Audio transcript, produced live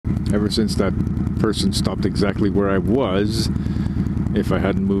ever since that person stopped exactly where I was if I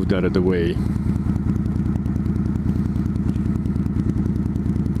hadn't moved out of the way.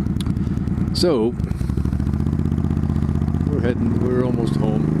 So we're almost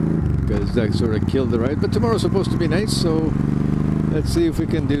home because that sort of killed the ride, but tomorrow's supposed to be nice, so let's see if we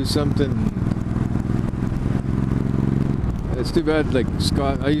can do something. It's too bad, like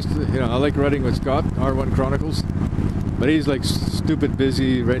Scott, I like riding with Scott, R1 Chronicles, but he's like stupid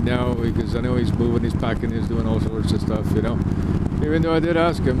busy right now because I know he's moving, he's packing, he's doing all sorts of stuff, even though I did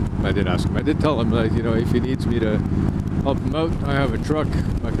tell him, like, if he needs me to help him out, I have a truck,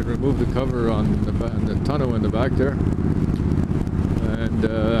 I can remove the cover on the tonneau in the back there and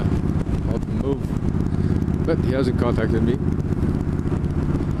help him move, but he hasn't contacted me.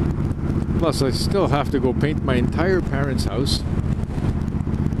 Plus, I still have to go paint my entire parents' house.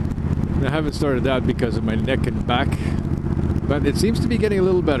 And I haven't started that because of my neck and back. But it seems to be getting a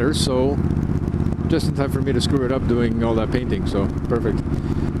little better, so just in time for me to screw it up doing all that painting, so perfect.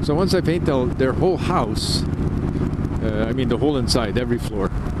 So once I paint their whole house, the whole inside, every floor.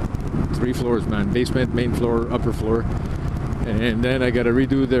 3 floors, man. Basement, main floor, upper floor. And then I gotta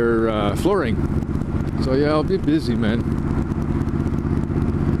redo their flooring. So yeah, I'll be busy, man.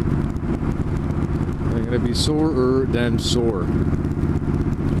 Gonna be sorer than sore.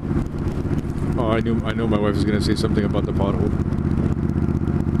 Oh, I know my wife was gonna say something about the pothole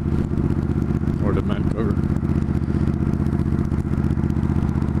or the mat cover.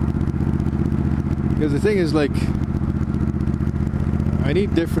 Because the thing is, like, I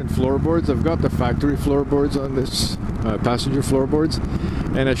need different floorboards. I've got the factory floorboards on this, passenger floorboards,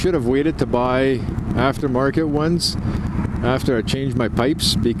 and I should have waited to buy aftermarket ones after I changed my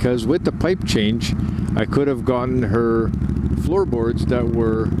pipes, because with the pipe change I could have gotten her floorboards that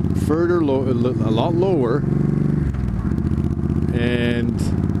were a lot lower and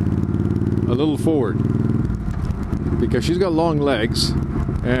a little forward, because she's got long legs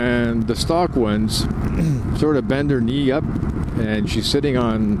and the stock ones sort of bend her knee up and she's sitting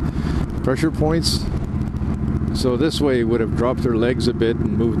on pressure points. So this way would have dropped her legs a bit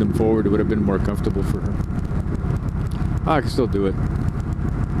and moved them forward. It would have been more comfortable for her. I can still do it.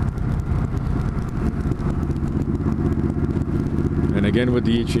 And again with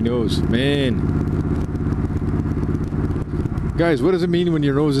the itchy nose. Man. Guys, what does it mean when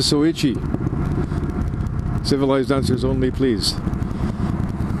your nose is so itchy? Civilized answers only, please.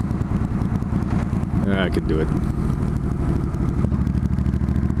 I can do it.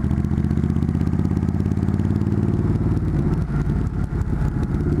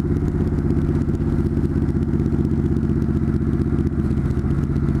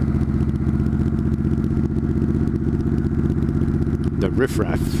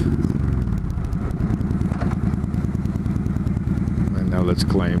 Riffraff. And now let's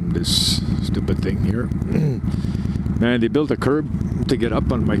climb this stupid thing here. Man, they built a curb to get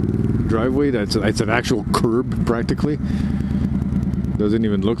up on my driveway. It's an actual curb practically. Doesn't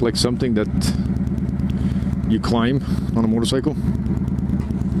even look like something that you climb on a motorcycle.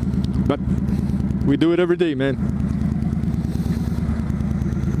 But we do it every day, man.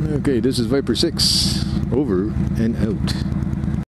 Okay, this is Viper 6. Over and out.